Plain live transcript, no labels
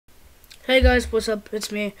Hey guys, what's up?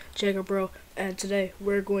 It's me, JacobBro, and today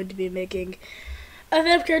we're going to be making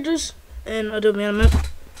FNF characters in Adobe Animate.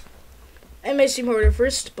 It may seem hard at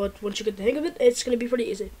first, but once you get the hang of it, it's going to be pretty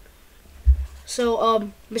easy.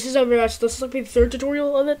 So, this is this is like the third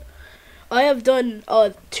tutorial of it. I have done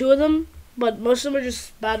two of them, but most of them are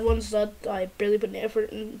just bad ones that I barely put any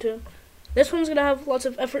effort into. This one's going to have lots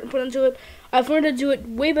of effort put into it. I've learned to do it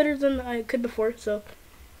way better than I could before, so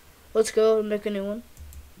let's go and make a new one.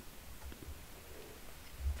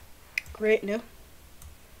 Great, new.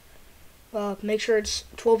 Make sure it's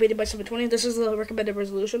 1280 by 720. This is the recommended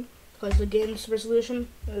resolution because the game's resolution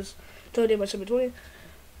is 1280 by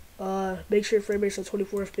 720. Make sure your frame rate is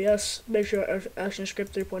 24 FPS. Make sure action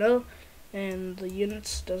script 3.0 and the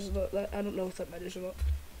units does not, I don't know if that matters or not.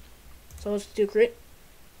 So let's do create.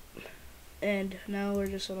 And now we're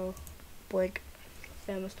just gonna blank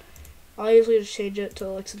canvas. I usually just change it to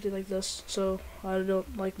like something like this, so I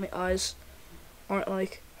don't like my eyes aren't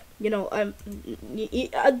like. You know, I'm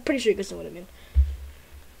pretty sure you guys know what I mean.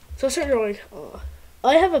 So I start drawing.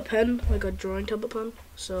 I have a pen, like a drawing tablet pen.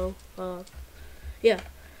 So, yeah.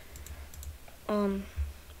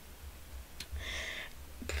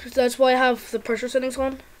 That's why I have the pressure settings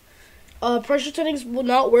on. Pressure settings will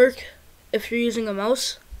not work if you're using a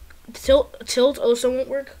mouse. Tilt also won't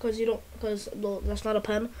work because that's not a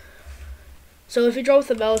pen. So if you draw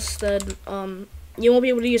with a mouse, then you won't be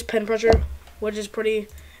able to use pen pressure, which is pretty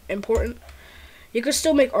important. You could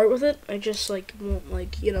still make art with it. I just won't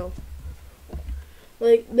like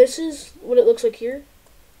this is what it looks like here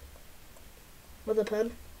with a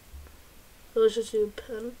pen. So let's just do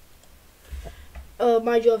pen.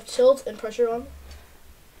 Mind you, have tilt and pressure on,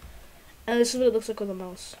 and this is what it looks like with a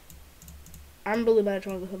mouse. I'm really bad at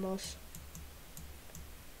drawing with a mouse.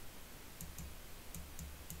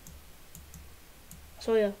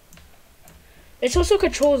 So yeah, it's also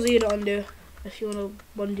Control Z to undo if you want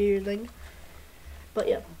to undo your thing. But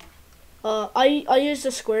yeah, I use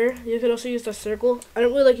the square. You could also use the circle. I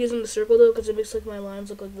don't really like using the circle though because it makes like my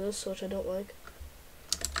lines look like this, which I don't like.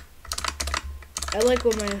 I like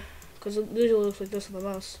when because it usually looks like this on the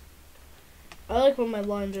mouse. I like when my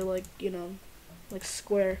lines are like like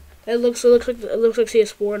square. It looks like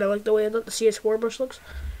CS4, and I like the way that the CS4 brush looks.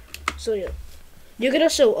 So yeah, you could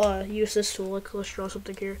also use this tool. Like let's draw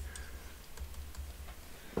something here.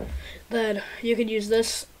 Then you could use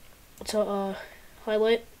this to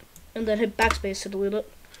highlight, and then hit backspace to delete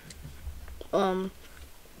it.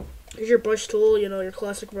 Here's your brush tool, your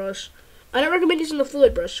classic brush. I don't recommend using the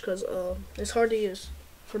fluid brush because it's hard to use,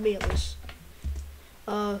 for me at least.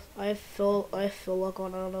 I fill luck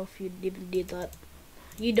on. I don't know if you even need that.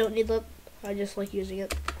 You don't need that. I just like using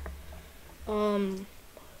it.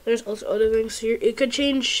 There's also other things here. You could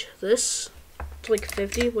change this to like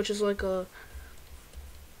 50, which is like a.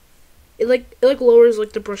 It lowers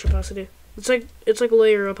like the brush opacity. It's like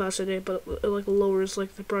layer opacity, but it like lowers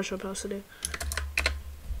like the brush opacity.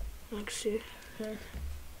 Let's see. Here.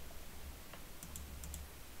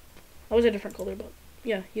 That was a different color, but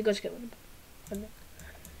yeah, you guys get what I mean.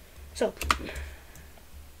 So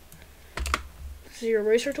this is your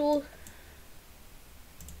eraser tool.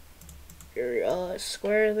 Your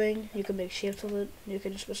square thing. You can make shapes with it. You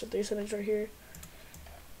can just mess with these settings right here.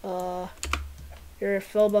 Your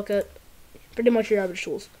fill bucket. Pretty much your average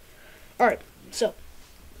tools. Alright, so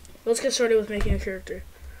let's get started with making a character.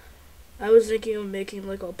 I was thinking of making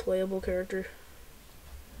like a playable character.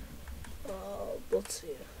 Let's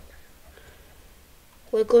see.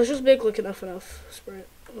 Let's just make like an FNF sprite.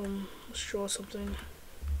 Let's draw something.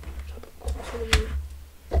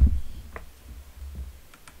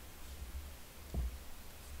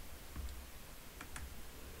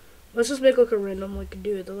 Let's just make like a random like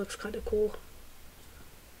dude that looks kind of cool.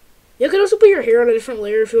 You can also put your hair on a different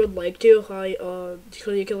layer if you would like to.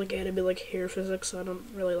 So you can like animate like hair physics. I don't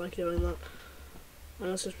really like doing that.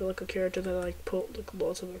 Unless it's like a character that I like put like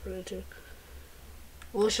lots of effort into.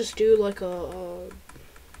 Well, let's just do like a.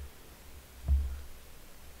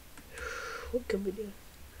 What can we do?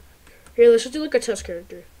 Here, let's just do like a test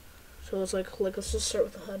character. So it's like let's just start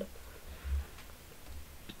with the head.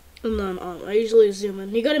 And then I usually zoom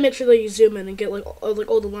in. You gotta make sure that you zoom in and get like all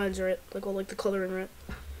the lines right, like all like the coloring right.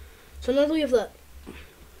 So now that we have that,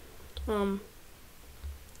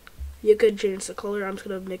 you could change the color. I'm just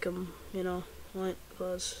gonna make him, white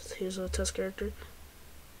because he's a test character.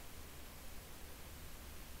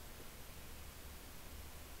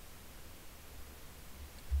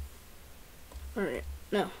 Alright,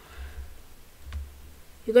 now,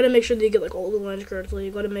 you gotta make sure that you get like all the lines correctly.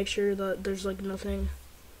 You gotta make sure that there's like nothing,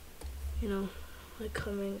 like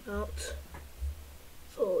coming out.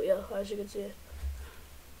 So yeah, as you can see.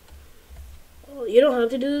 you don't have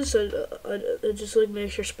to do this. I just like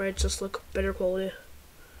make your sprites just look better quality.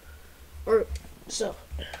 Or so,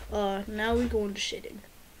 now we go into shading.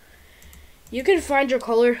 You can find your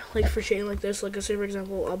color like for shading like this. Like, say for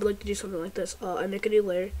example, I would like to do something like this. I make a new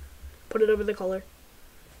layer, put it over the color.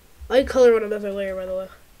 I color on another layer, by the way.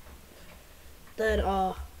 Then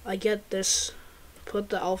I get this, put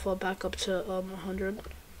the alpha back up to 100.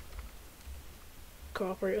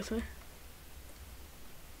 Cooperate with me.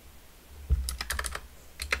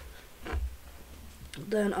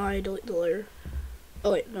 Then I delete the layer.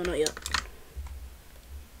 Oh wait, no, not yet.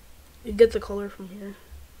 You get the color from here.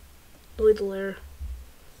 Delete the layer.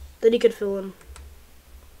 Then you can fill in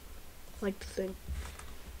like the thing.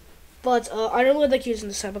 But I don't really like using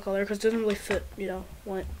this type of color because it doesn't really fit, you know,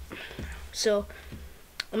 what. So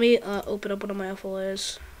let me open up one of my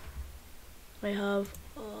FLAs. I have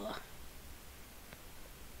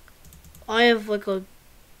like a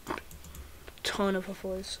ton of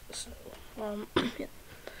FLAs. So yeah.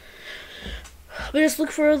 But just look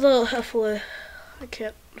for the FLA. I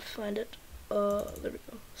can't find it. There we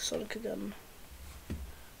go. Sonic again.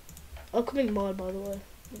 Upcoming mod, by the way,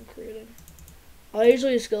 I'm creating. I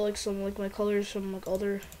usually just get like some like my colors from like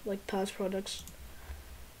other like past products,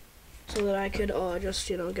 so that I could just,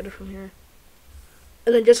 you know, get it from here.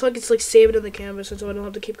 And then just so I can like save it in the canvas, and so I don't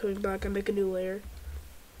have to keep coming back and make a new layer.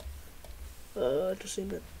 Just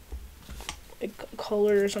name it like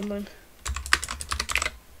color or something.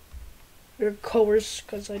 Or colors,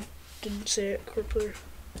 because I didn't say it correctly.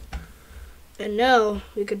 And now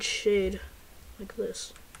we could shade like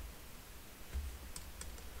this.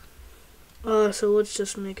 So let's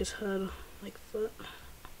just make his head like that.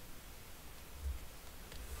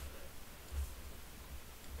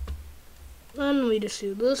 Then we just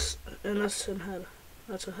do this, and that's a head.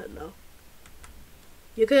 That's a head now.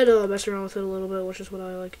 You could mess around with it a little bit, which is what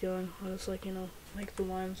I like doing. I just like, you know, make the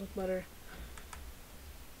lines look better.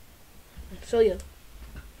 So yeah.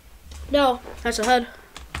 Now that's a head.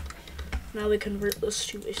 Now we convert this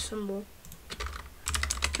to a symbol.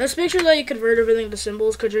 Just make sure that you convert everything to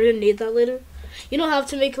symbols, because you're gonna need that later. You don't have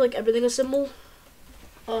to make like everything a symbol,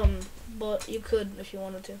 but you could if you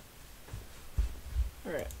wanted to.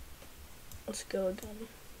 All right, let's go again.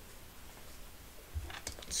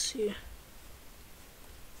 Let's see.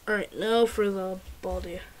 All right, now for the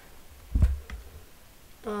body.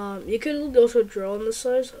 You could also draw on this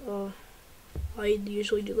size. I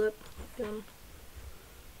usually do that.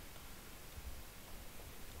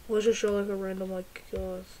 Let's just show like a random like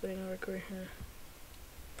thing like right here.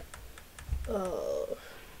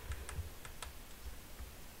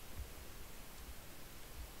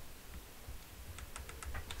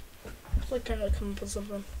 It's like kind of come up with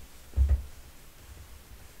something.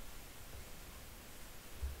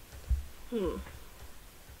 I'm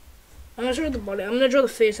gonna draw the body. I'm gonna draw the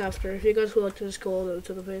face after. If you guys would like to just go all the way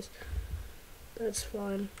to the face, that's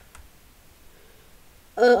fine.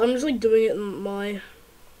 I'm just like doing it in my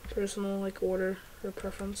personal like order or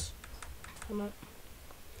preference. I'm not.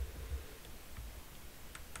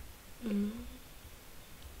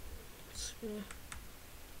 Let's see.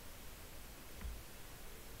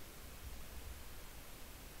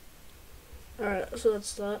 Alright, so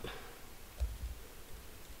that's that.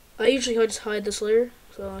 I usually just hide this layer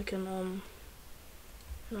so I can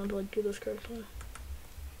you know, like do this correctly.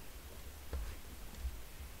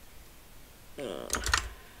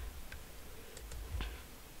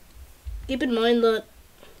 Keep in mind that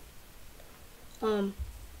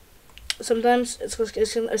sometimes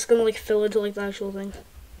it's gonna like fill into like the actual thing.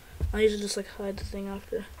 I usually just like hide the thing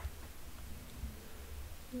after.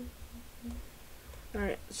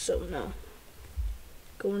 Alright, so now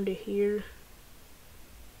go into here.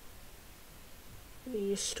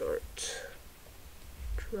 We start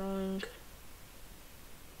drawing.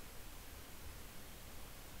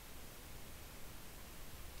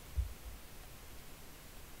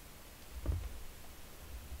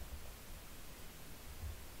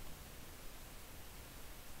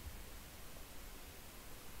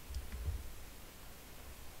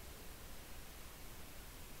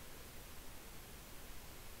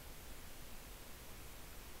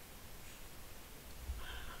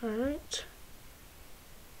 Alright.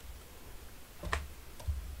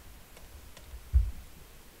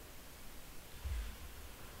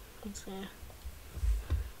 Let's see.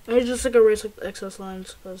 I just like erase like the excess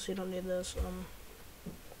lines because you don't need this.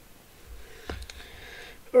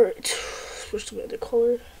 Alright. Switch to the other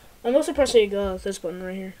color. I'm also pressing this button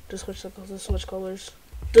right here to switch colors.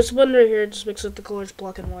 This button right here just makes it the colors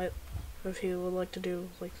black and white. If you would like to do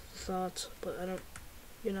like thoughts, but I don't,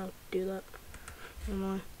 you know, do that.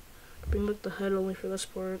 Bring back the head only for this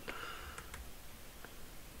part.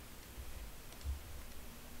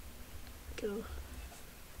 go.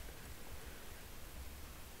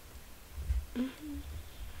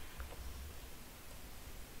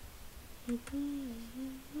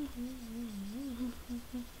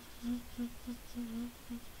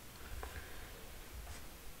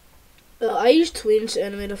 I use tweens to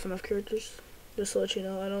animate FNF characters. Just to let you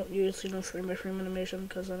know, I don't use frame by frame animation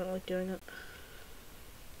because I don't like doing it.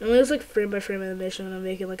 I mean, it's like frame by frame animation when I'm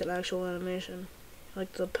making like an actual animation,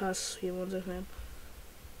 like the past few ones I've made.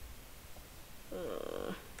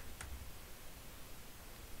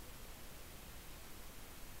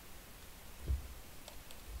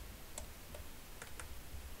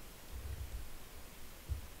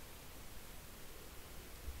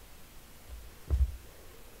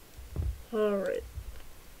 Alright.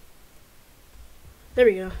 There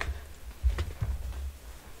we go.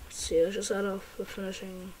 Let's see, let's just add off the finish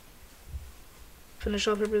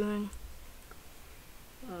off everything.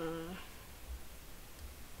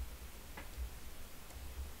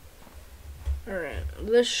 Alright,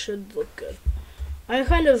 this should look good. I'm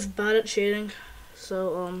kind of bad at shading,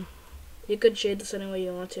 so you could shade this any way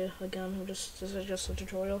you want to. Again, this is just a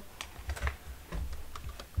tutorial.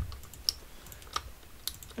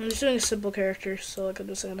 I'm just doing a simple character, so I can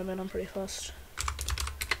just animate them pretty fast.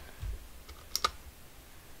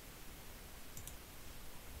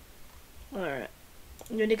 Alright.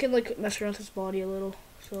 And you can like mess around with his body a little.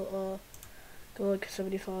 So go like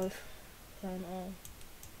 75 and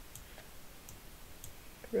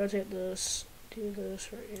rotate this, do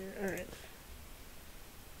this right here. Alright.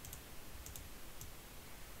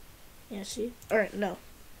 Yeah, see? Alright, now.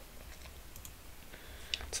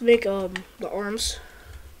 To make the arms.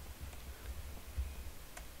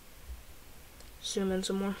 Zoom in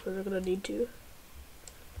some more, but we're gonna need to.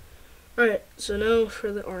 Alright, so now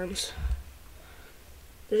for the arms.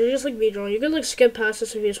 This is just like me drawing. You could like skip past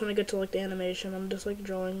this if you just want to get to like the animation. I'm just like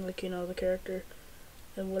drawing like, you know, the character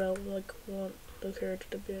and what I would like want the character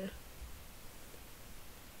to be.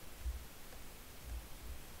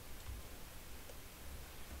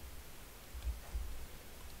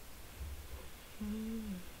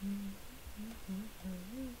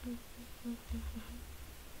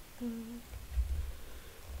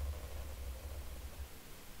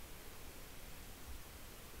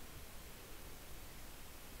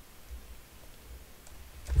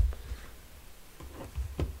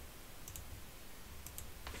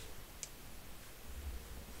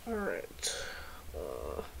 Alright.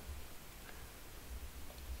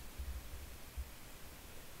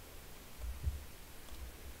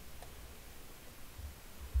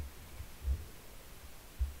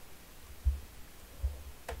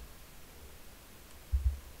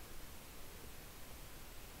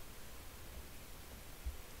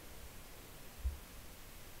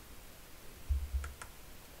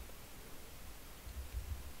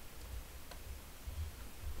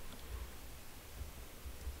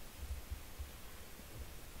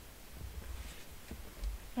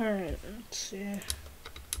 Alright, let's see.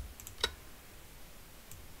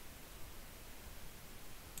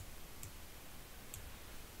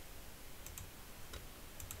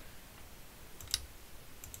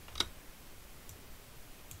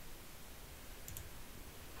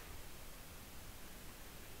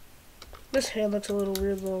 This hand looks a little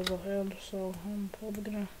weird though, the hand, so I'm probably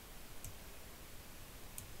gonna...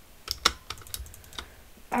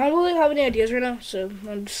 I don't really have any ideas right now, so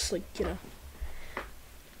I'm just like, you know,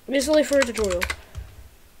 basically for a tutorial.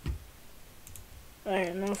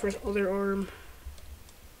 Alright, now for his other arm.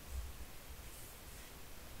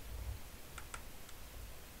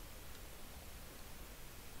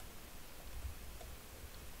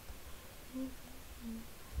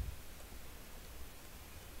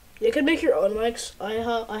 You can make your own mics. I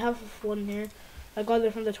have one here. I got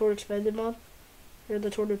it from the Tour Expanded mod, or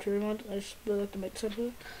the Tour Tour mod. I just really like the mic sound for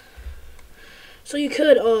it. So you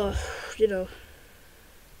could, you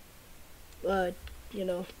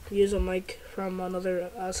know, use a mic from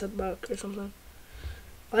another asset pack or something.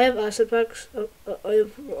 I have asset packs. I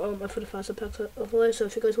have FNF asset packs affiliated. So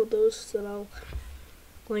if you guys want those, then I'll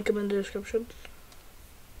link them in the description.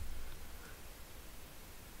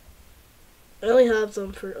 I only have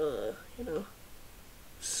them for you know,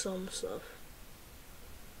 some stuff.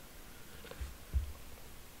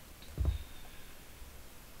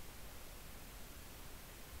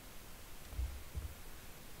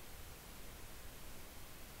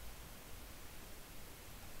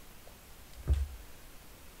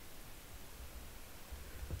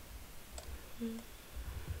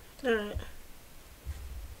 Alright.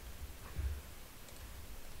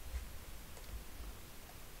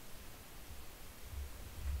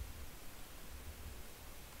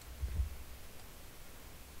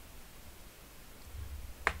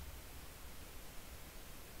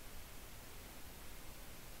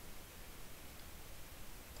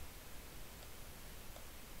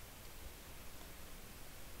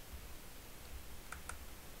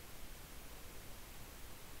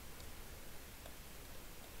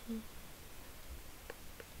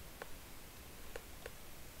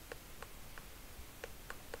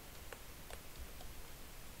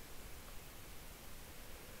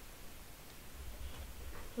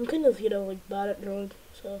 I'm kind of, like bad at drawing,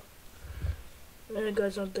 so if you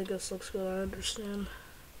guys don't think this looks good, I understand.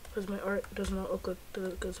 Because my art does not look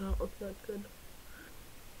that good.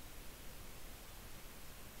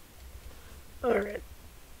 Alright.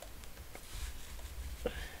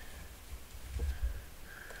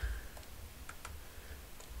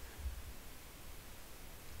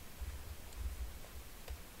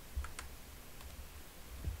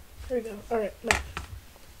 There we go. Alright, now.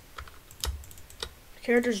 The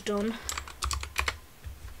character's done.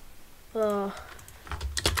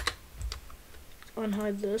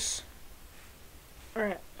 Unhide this.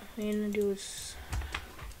 Alright, what I'm gonna do is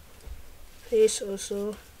face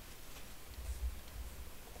also.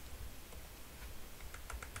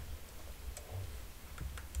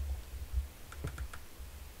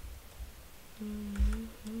 I'm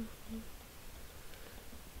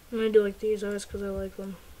gonna do like these eyes because I like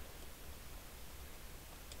them.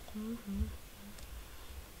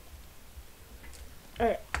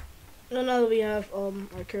 Alright, now that we have our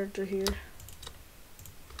character here,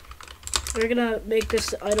 we're gonna make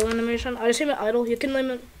this the idle animation. I just name it idle. You can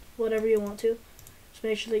name it whatever you want to. Just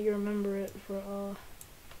make sure that you remember it for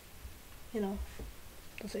the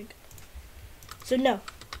thing. So now,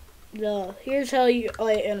 here's how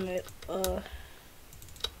I animate. I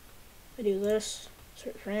do this,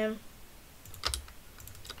 start frame,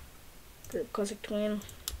 group classic tween,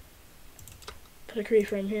 put a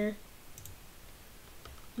keyframe here.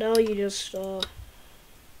 Now you just,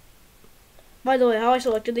 by the way, how I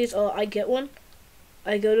selected these, I get one,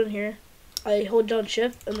 I go down here, I hold down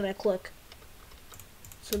shift, and then I click.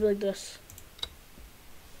 So it'll be like this.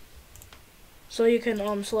 So you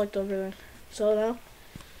can, select everything. So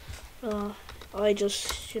now, I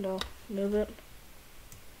just, move it.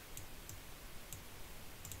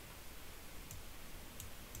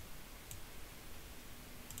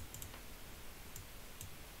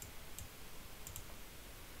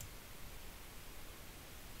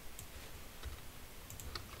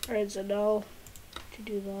 Alright, so now to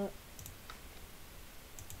do that,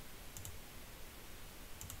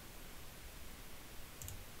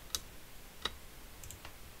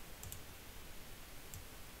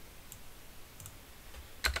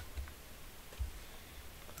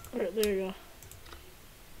 alright, there you go.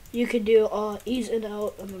 You could do ease in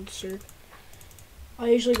out and insert. I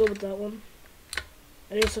usually go with that one.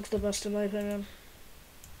 It just looks the best in my opinion.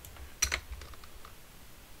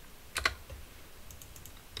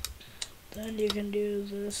 Then you can do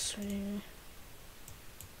this thing.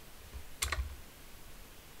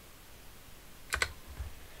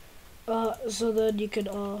 So then you could,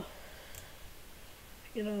 do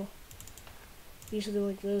something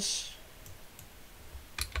like this.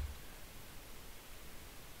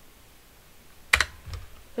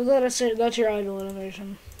 So that's your idle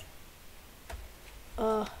animation.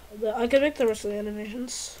 I can make the rest of the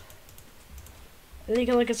animations. And you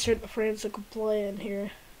can insert the frames that could play in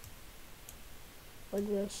here. Like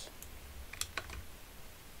this.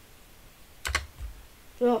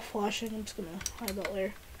 Without flashing, I'm just gonna hide that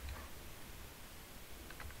layer.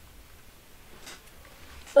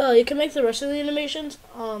 You can make the rest of the animations.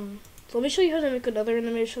 So let me show you how to make another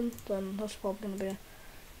animation. Then that's probably gonna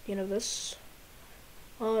be, this.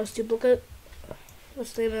 Let's duplicate.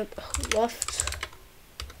 Let's name it left.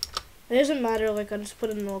 It doesn't matter. I just put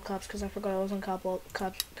it in all caps because I forgot I was on caps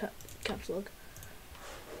lock.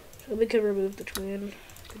 So we can remove the tween. We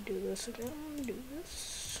can do this again. Do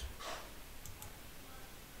this.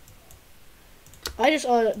 I just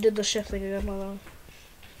did the shift thing again. Hold on.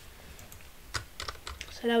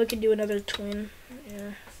 So now we can do another tween.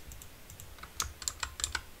 Yeah.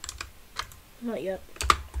 Not yet.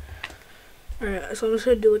 Alright, so I'm just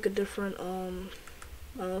gonna do a different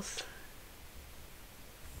mouth.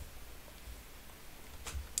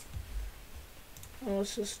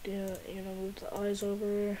 Let's just move the eyes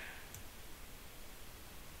over.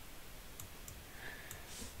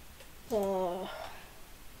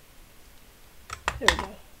 There we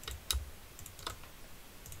go.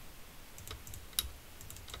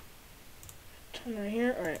 Turn right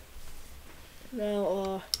here. Alright.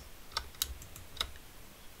 Now,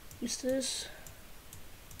 use this.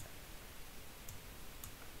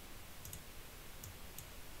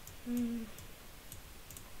 You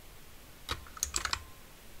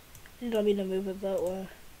don't need to move it that way.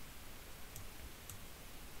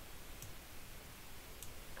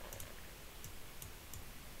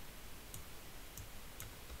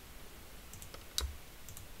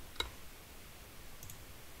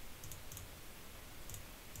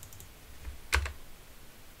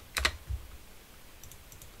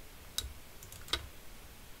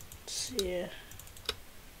 Let's see.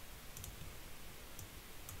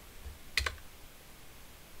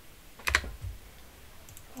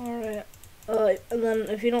 And then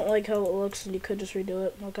if you don't like how it looks, then you could just redo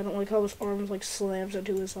it. Like, I don't like how his arms like slams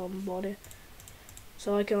into his body,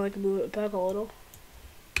 so I can like move it back a little.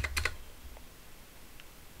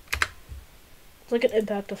 It's like an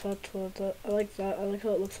impact effect with that. I like that. I like how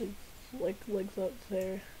it looks like that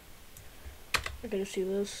there. I can just see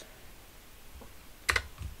this.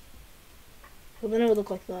 So then it would look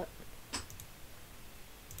like that.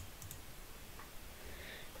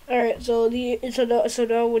 Alright, so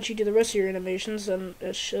now once you do the rest of your animations, then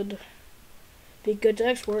it should be good to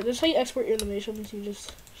export. This is how you export your animations. You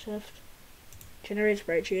just shift, generate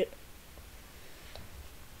sprite sheet,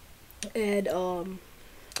 and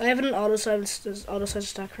I have an auto size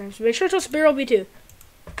stack frame. So make sure it's on Spiral B2.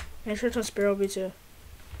 Make sure it's on Spiral B2.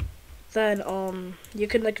 Then you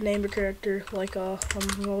can like name your character like I'll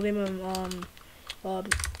name him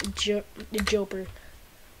Joper.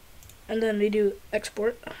 And then we do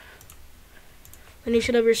export. Then you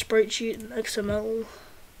should have your sprite sheet in XML.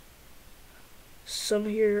 Some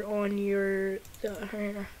here on your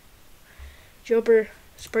Joper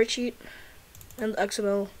sprite sheet, and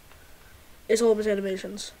XML is all of his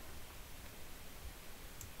animations.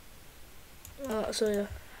 So yeah.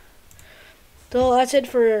 So that's it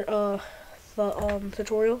for the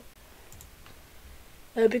tutorial.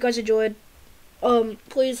 I hope you guys enjoyed.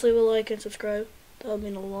 Please leave a like and subscribe. That would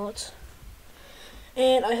mean a lot.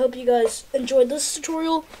 And I hope you guys enjoyed this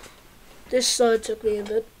tutorial. This took me a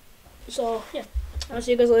bit. So yeah, I'll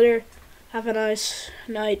see you guys later. Have a nice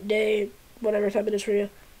night, day, whatever time it is for you.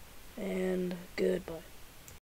 And goodbye.